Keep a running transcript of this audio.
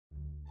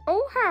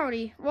Oh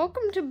howdy,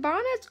 welcome to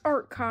Bonnets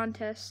Art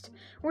Contest,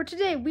 where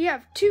today we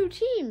have two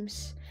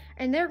teams,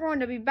 and they're going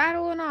to be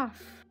battling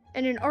off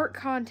in an art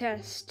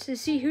contest to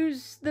see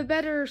who's the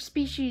better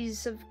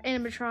species of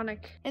animatronic.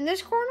 In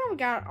this corner we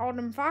got all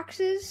them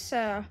foxes,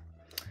 not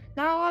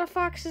a lot of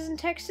foxes in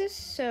Texas,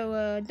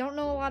 so don't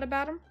know a lot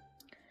about them.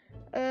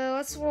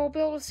 We'll be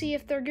able to see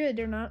if they're good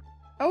or not.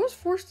 I was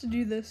forced to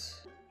do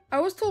this. I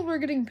was told we're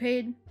getting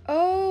paid.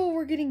 Oh,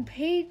 we're getting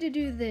paid to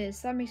do this.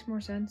 That makes more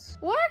sense.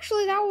 Well,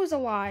 actually, that was a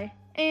lie.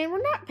 And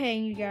we're not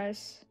paying you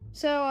guys.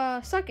 So,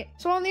 suck it.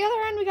 So on the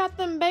other end, we got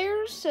them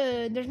bears.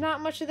 There's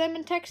not much of them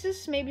in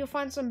Texas. Maybe you'll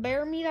find some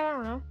bear meat. I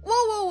don't know.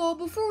 Whoa.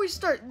 Before we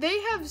start, they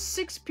have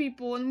 6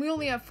 people and we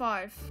only have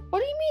 5. What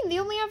do you mean?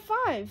 They only have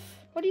 5.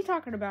 What are you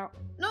talking about?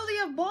 No, they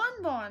have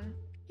Bon.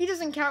 He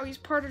doesn't count. He's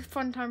part of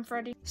Funtime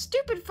Freddy.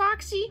 Stupid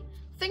Foxy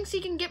thinks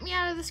he can get me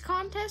out of this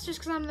contest just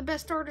because I'm the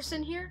best artist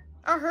in here.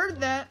 I heard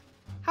that.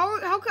 How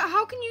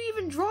can you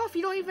even draw if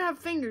you don't even have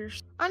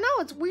fingers? I know,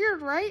 it's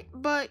weird, right?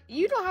 But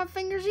you don't have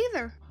fingers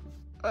either.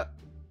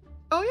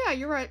 Oh yeah,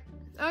 you're right.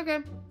 Okay,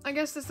 I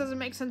guess this doesn't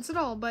make sense at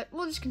all, but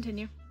we'll just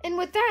continue. And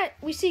with that,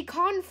 we see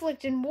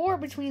conflict and war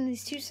between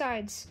these two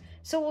sides.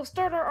 So we'll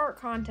start our art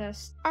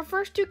contest. Our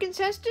first 2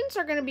 contestants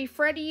are gonna be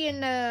Freddy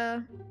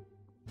and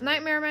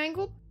Nightmare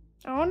Mangled.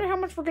 I wonder how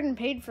much we're getting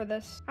paid for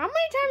this. How many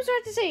times do I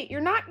have to say it?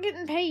 You're not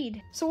getting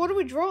paid. So what are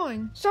we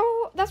drawing?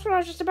 So that's what I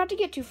was just about to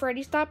get to,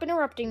 Freddy. Stop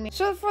interrupting me.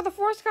 So for the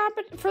first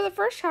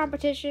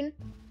competition,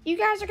 you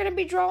guys are gonna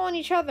be drawing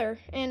each other,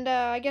 and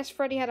I guess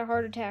Freddy had a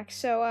heart attack.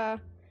 So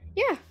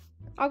yeah,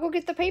 I'll go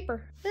get the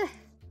paper.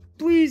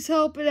 Please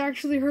help, it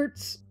actually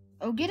hurts.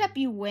 Oh, get up,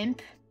 you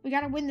wimp. We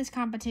gotta win this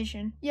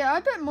competition. Yeah,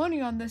 I bet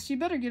money on this. You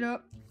better get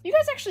up. You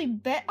guys actually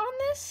bet on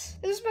this?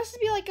 This is supposed to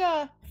be like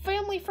a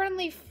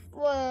family-friendly,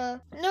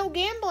 no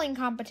gambling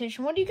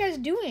competition. What are you guys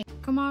doing?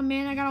 Come on,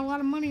 man. I got a lot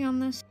of money on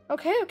this.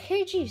 Okay,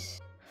 jeez.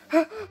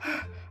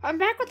 I'm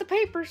back with the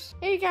papers.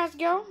 Here you guys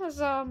go. There's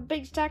a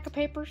big stack of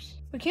papers.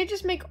 We can't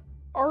just make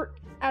art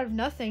out of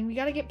nothing. We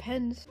gotta get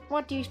pens.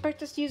 What, do you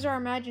expect us to use our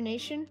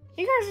imagination?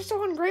 You guys are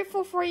so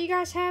ungrateful for what you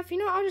guys have. You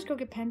know, I'll just go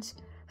get pens.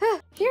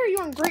 Here, you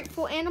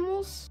ungrateful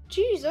animals.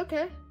 Jeez,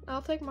 okay.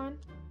 I'll take mine.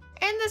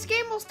 And this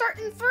game will start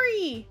in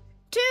 3,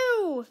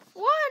 2,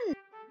 1.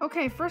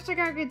 Okay, first I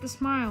gotta get the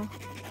smile.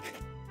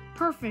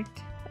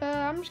 Perfect.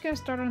 I'm just gonna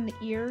start on the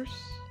ears.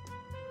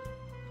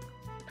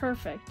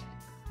 Perfect.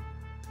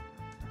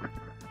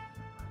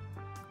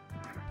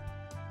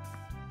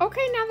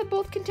 Okay, now that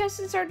both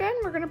contestants are done,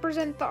 we're gonna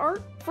present the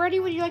art. Freddy,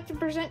 would you like to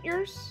present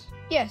yours?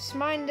 Yes,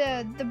 mine,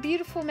 the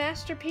beautiful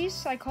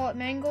masterpiece. I call it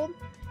Mangled.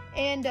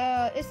 And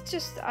it's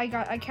just,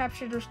 I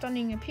captured her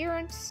stunning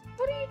appearance.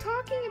 What are you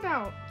talking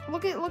about?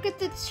 Look at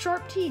the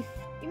sharp teeth.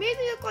 You made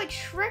me look like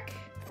Shrek.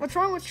 What's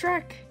wrong with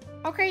Shrek?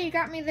 Okay, you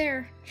got me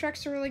there.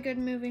 Shrek's a really good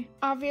movie.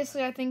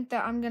 Obviously, I think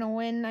that I'm gonna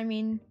win. I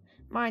mean,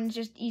 mine's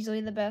just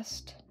easily the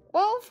best.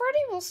 Well, Freddy,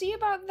 we'll see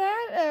about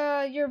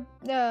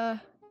that.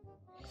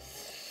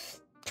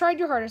 Tried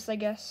your hardest, I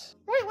guess.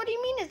 Wait, what do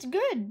you mean it's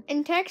good?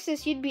 In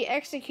Texas, you'd be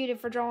executed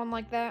for drawing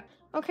like that.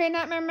 Okay,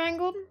 Nightmare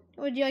Mangled,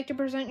 would you like to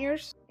present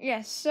yours?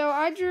 Yes, so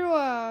I drew,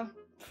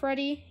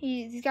 Freddy.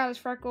 He's got his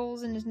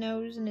freckles and his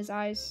nose and his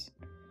eyes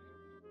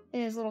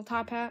and his little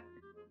top hat.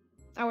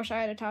 I wish I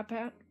had a top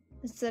hat.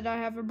 Instead, I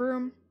have a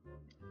broom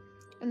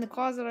in the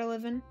closet I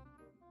live in.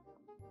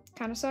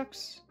 Kinda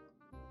sucks.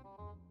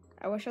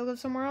 I wish I lived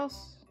somewhere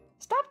else.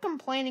 Stop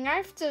complaining. I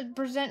have to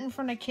present in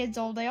front of kids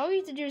all day. All you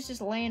have to do is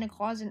just lay in a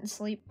closet and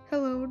sleep.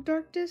 Hello,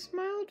 darkness,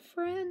 my old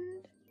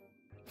friend.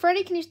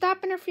 Freddy, can you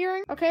stop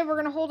interfering? Okay, we're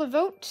gonna hold a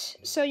vote,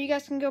 so you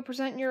guys can go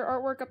present your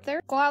artwork up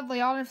there.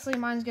 Gladly, obviously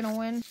mine's gonna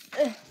win.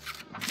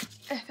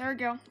 There we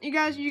go. You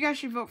guys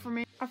should vote for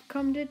me. I've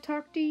come to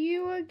talk to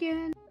you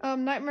again.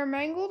 Nightmare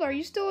Mangled, are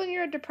you still in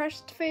your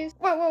depressed phase?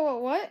 What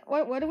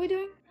are we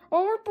doing?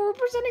 Well, we're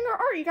presenting our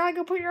art. You gotta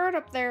go put your art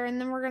up there, and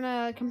then we're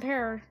gonna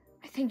compare.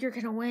 I think you're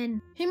gonna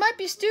win. He might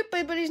be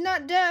stupid, but he's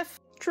not deaf.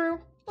 True.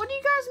 What do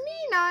you guys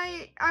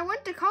mean? I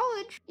went to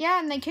college. Yeah,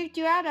 and they kicked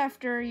you out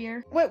after a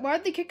year. Wait,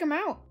 why'd they kick him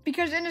out?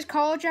 Because in his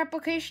college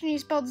application, he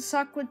spelled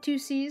suck with 2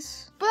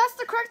 C's. But that's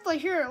the correct way.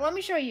 Here, let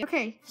me show you.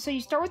 Okay, so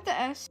you start with the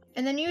S,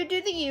 and then you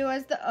do the U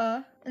as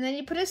the and then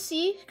you put a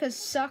C, because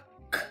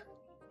suck.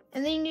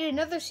 And then you need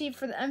another C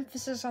for the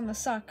emphasis on the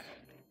suck.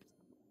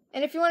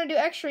 And if you want to do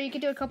extra, you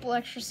could do a couple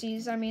extra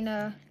C's. I mean,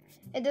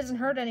 it doesn't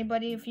hurt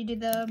anybody if you do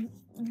the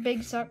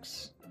big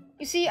sucks.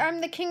 You see, I'm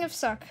the king of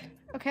suck,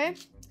 okay?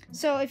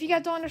 So if you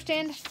guys don't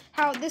understand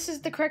how this is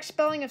the correct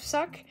spelling of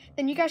suck,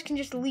 then you guys can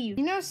just leave.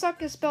 You know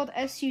suck is spelled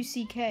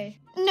S-U-C-K.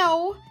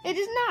 No, it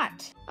is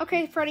not.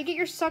 Okay, Freddy, get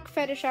your suck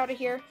fetish out of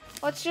here.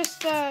 Let's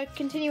just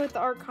continue with the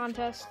art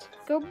contest.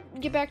 Go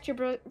get back to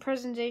your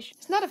presentation.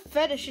 It's not a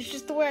fetish, it's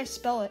just the way I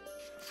spell it.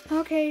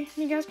 Okay,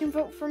 you guys can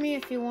vote for me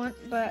if you want,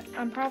 but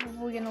I'm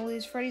probably gonna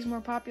lose. Freddy's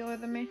more popular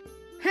than me.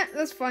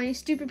 That's funny,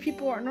 stupid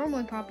people aren't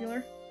normally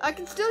popular. I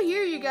can still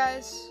hear you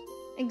guys.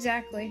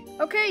 Exactly.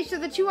 Okay, so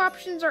the 2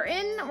 options are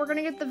in. We're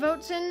gonna get the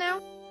votes in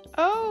now.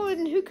 Oh,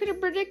 and who could have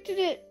predicted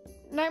it?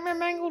 Nightmare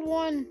Mangled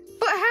won.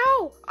 But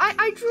how?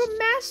 I drew a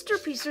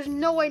masterpiece. There's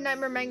no way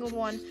Nightmare mangled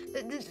one.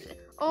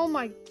 Oh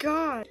my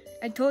god.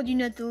 I told you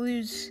not to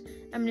lose.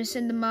 I'm gonna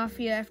send the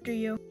Mafia after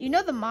you. You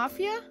know the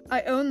Mafia?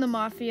 I own the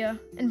Mafia,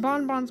 and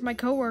Bonbon's my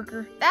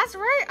coworker. That's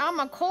right, I'm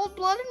a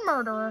cold-blooded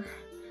murderer.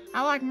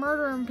 I like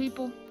murdering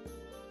people.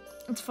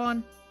 It's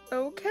fun.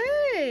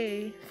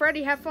 Okay.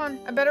 Freddy, have fun.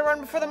 I better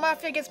run before the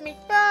Mafia gets me.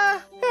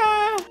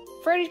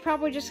 Freddy's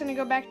probably just gonna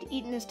go back to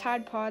eating his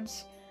Tide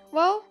Pods.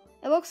 Well,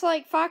 it looks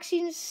like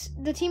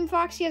the Team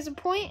Foxy has a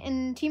point,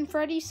 and Team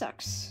Freddy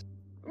sucks.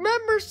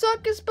 Remember,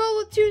 suck is spelled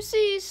with 2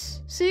 C's.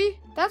 See?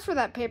 That's where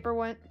that paper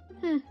went.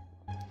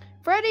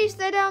 Freddy,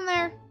 stay down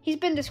there. He's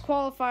been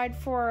disqualified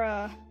for,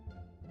 I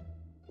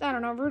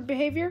don't know, rude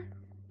behavior?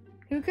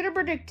 Who could have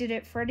predicted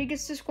it? Freddy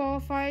gets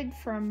disqualified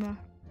from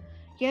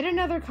yet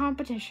another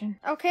competition.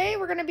 Okay,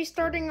 we're gonna be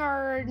starting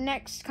our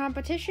next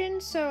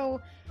competition, so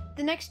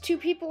the next 2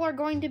 people are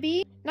going to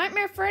be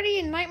Nightmare Freddy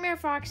and Nightmare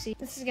Foxy.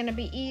 This is gonna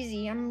be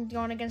easy. I'm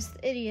going against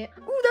the idiot.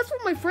 Ooh, that's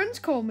what my friends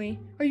call me.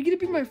 Are you gonna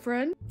be my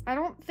friend? I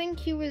don't think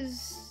he was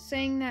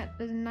saying that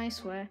in a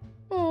nice way.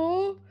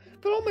 Oh,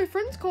 but all my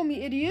friends call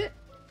me idiot.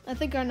 I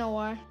think I know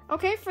why.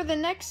 Okay, for the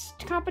next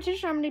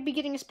competition, I'm gonna be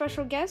getting a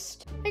special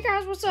guest. Hey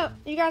guys, what's up?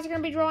 You guys are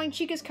gonna be drawing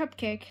Chica's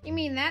cupcake. You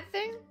mean that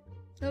thing?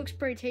 It looks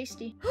pretty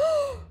tasty.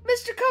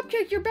 Mr.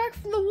 Cupcake, you're back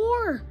from the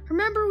war.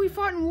 Remember we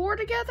fought in war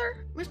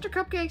together? Mr.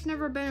 Cupcake's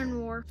never been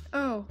in war.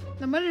 Oh,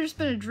 that might have just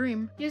been a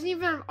dream. He doesn't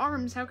even have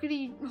arms. How could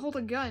he hold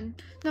a gun?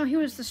 No, he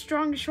was the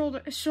strongest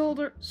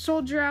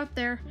soldier out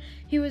there.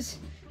 He was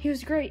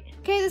great.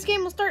 Okay, this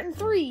game will start in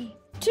 3,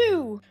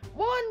 2,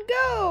 1,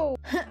 go!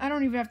 I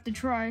don't even have to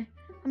try.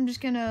 I'm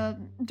just gonna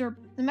derp.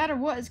 No matter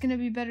what, it's gonna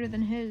be better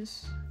than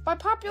his. By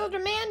popular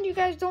demand, you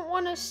guys don't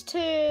want us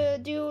to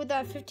do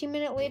that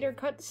 15-minute later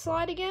cut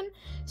slide again,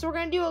 so we're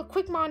gonna do a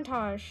quick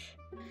montage.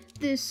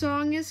 This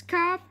song is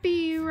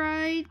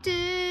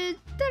copyrighted,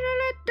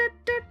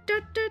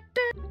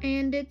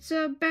 and it's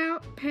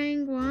about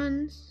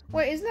penguins.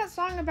 Wait, isn't that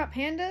song about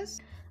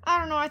pandas? I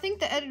don't know, I think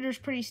the editor's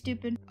pretty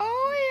stupid.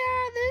 Oh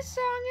yeah, this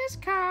song is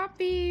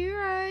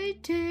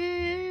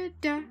copyrighted.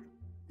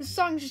 This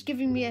song's just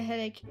giving me a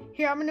headache.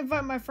 Here, I'm gonna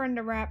invite my friend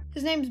to rap.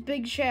 His name's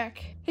Big Shaq.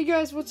 Hey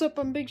guys, what's up?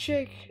 I'm Big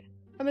Shaq.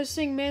 I'm gonna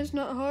sing Man's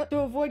Not Hot. To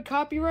avoid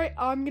copyright,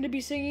 I'm gonna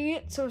be singing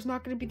it, so it's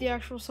not gonna be the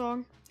actual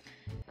song.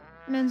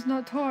 Man's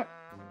not hot.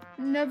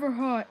 Never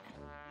hot.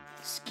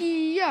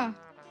 Ski-ya.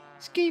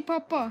 Ski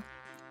papa.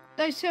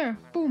 Dice here.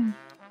 Boom.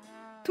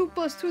 2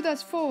 + 2,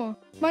 that's 4.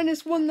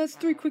 -1, that's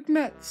 3 quick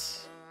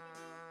mets.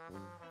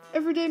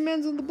 Everyday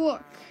man's on the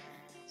block.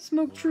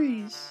 Smoke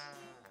trees.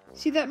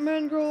 See that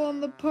man girl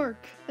on the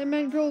park. That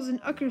man girl's in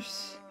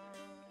Uckers.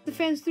 The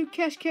fans do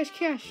cash, cash,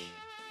 cash.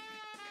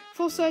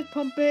 Full size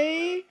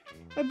Pompey.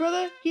 My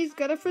brother, he's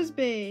got a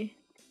frisbee.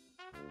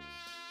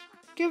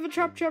 Give a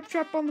chop, chop,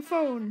 chop on the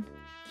phone.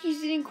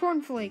 He's eating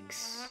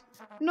cornflakes.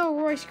 No,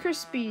 Rice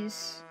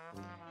Krispies.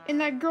 And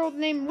that girl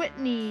named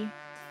Whitney.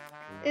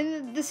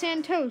 And the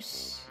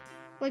Santos.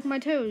 Like my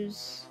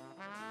toes.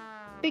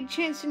 Big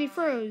chance and he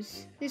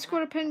froze. They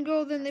scored a pen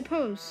goal, then they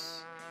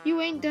pose. You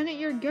ain't done it,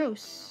 you're a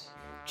ghost.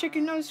 Check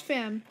your nose,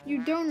 fam. You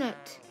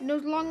donut.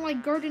 Nose long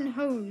like garden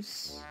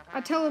hose.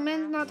 I tell a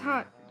man's not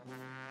hot.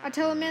 I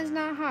tell a man's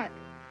not hot.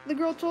 The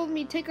girl told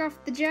me take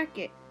off the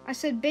jacket. I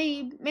said,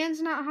 babe,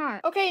 man's not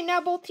hot. Okay,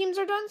 now both teams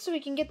are done, so we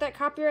can get that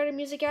copyrighted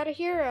music out of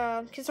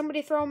here. Can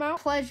somebody throw them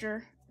out?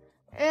 Pleasure.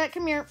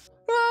 Come here.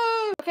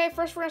 Okay,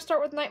 first we're gonna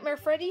start with Nightmare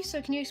Freddy,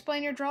 so can you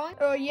explain your drawing?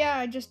 Oh yeah,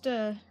 I drew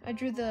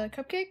the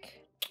cupcake.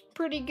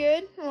 Pretty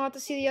good. We'll have to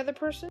see the other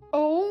person.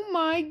 Oh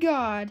my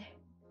god.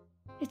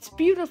 It's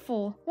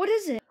beautiful. What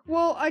is it?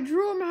 Well, I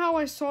drew him how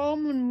I saw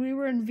him when we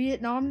were in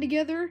Vietnam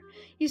together.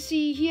 You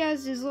see, he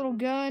has his little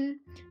gun,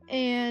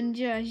 and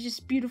yeah, he's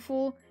just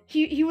beautiful.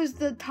 He was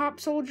the top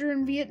soldier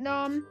in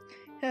Vietnam.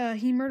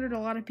 He murdered a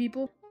lot of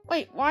people.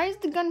 Wait, why is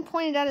the gun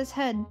pointed at his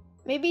head?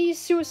 Maybe he's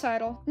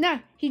suicidal. Nah,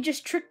 he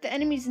just tricked the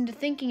enemies into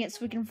thinking it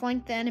so we can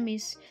flank the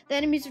enemies. The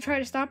enemies would try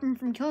to stop him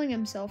from killing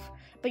himself.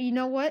 But you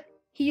know what?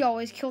 He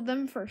always killed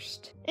them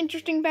first.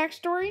 Interesting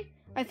backstory.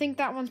 I think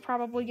that one's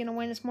probably gonna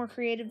win. It's more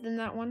creative than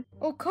that one.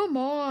 Oh, come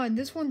on.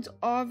 This one's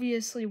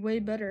obviously way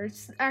better.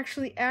 It's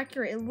actually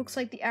accurate. It looks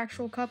like the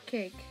actual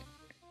cupcake.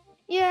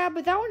 Yeah,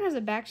 but that one has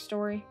a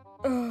backstory.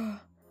 Ugh.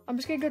 I'm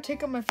just gonna go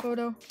take out my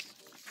photo.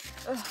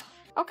 Ugh.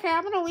 Okay,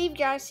 I'm gonna leave,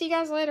 guys. See you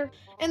guys later.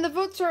 And the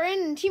votes are in,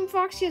 and Team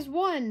Foxy has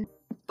won.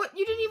 But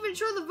you didn't even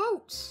show the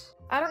votes.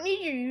 I don't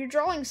need you. Your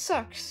drawing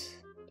sucks.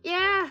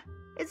 Yeah,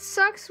 it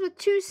sucks with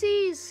 2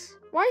 C's.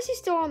 Why is he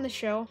still on the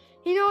show?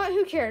 You know what?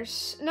 Who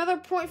cares? Another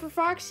point for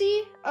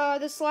Foxy.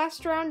 This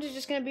last round is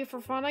just gonna be for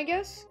fun, I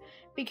guess.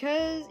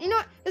 Because, you know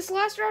what? This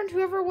last round,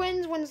 whoever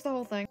wins the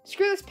whole thing.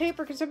 Screw this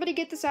paper. Can somebody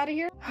get this out of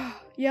here?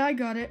 Yeah, I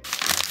got it.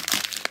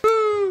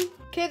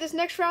 Okay, this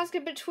next round's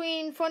gonna be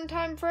between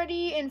Funtime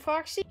Freddy and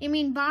Foxy. You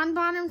mean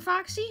Bonbon and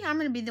Foxy? I'm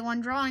gonna be the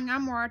one drawing.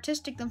 I'm more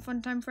artistic than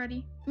Funtime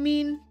Freddy.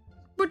 Mean,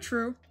 but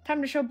true.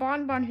 Time to show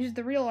Bonbon who's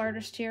the real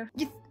artist here.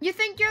 You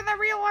think you're the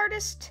real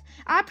artist?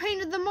 I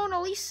painted the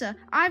Mona Lisa.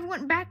 I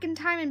went back in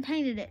time and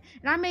painted it.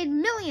 And I made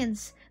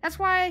millions That's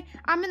why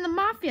I'm in the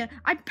mafia.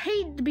 I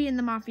paid to be in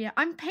the mafia.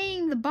 I'm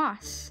paying the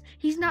boss.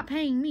 He's not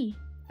paying me.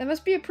 That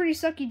must be a pretty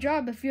sucky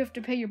job if you have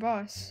to pay your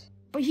boss.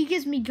 But he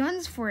gives me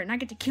guns for it and I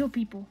get to kill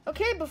people.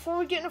 Okay, before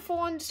we get in a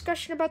full-on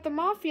discussion about the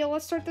mafia,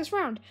 let's start this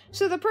round.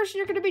 So the person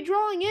you're going to be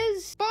drawing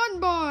is...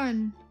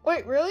 Bon.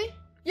 Wait, really?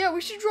 Yeah,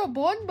 we should draw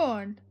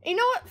Bon. You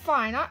know what?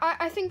 Fine.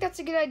 I think that's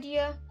a good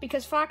idea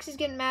because Foxy's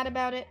getting mad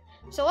about it.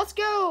 So let's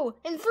go!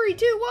 In 3,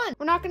 2, 1!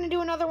 We're not going to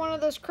do another one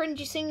of those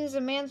cringy sings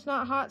a man's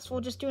not hot, so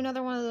we'll just do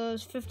another one of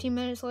those 15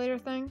 minutes later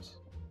things.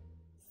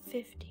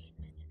 15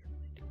 minutes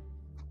later.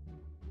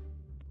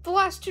 The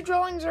last 2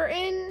 drawings are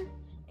in,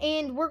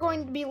 and we're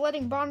going to be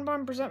letting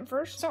Bon present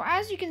first. So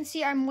as you can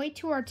see, I'm way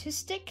too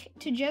artistic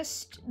to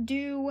just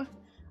do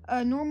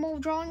a normal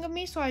drawing of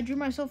me, so I drew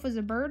myself as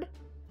a bird,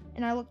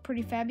 and I look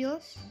pretty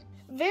fabulous.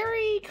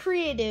 Very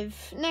creative.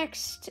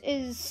 Next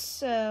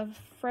is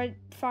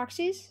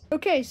Foxy's.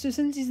 Okay, so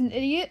since he's an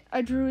idiot,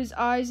 I drew his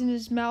eyes and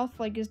his mouth,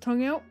 like his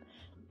tongue out,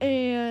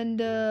 and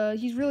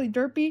he's really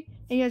derpy,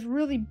 and he has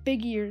really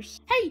big ears.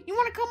 Hey, you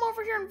want to come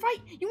over here and fight?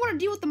 You want to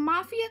deal with the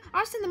mafia?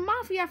 I'll send the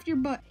mafia after your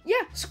butt.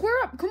 Yeah,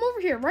 square up. Come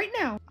over here right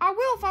now. I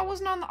will if I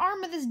wasn't on the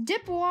arm of this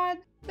dipwad.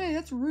 Hey,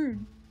 that's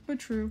rude, but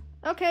true.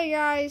 Okay,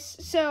 guys,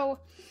 so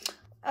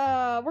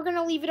we're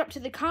gonna leave it up to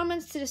the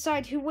comments to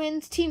decide who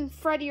wins, Team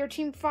Freddy or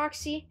Team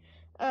Foxy.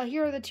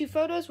 Here are the 2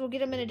 photos. We'll get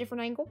them in a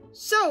different angle.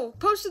 So,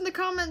 post in the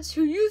comments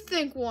who you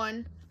think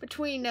won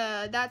between,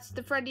 that's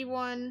the Freddy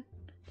one,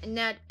 and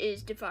that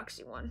is the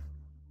Foxy one.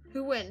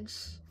 Who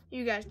wins?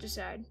 You guys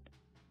decide.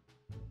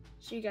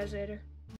 See you guys later.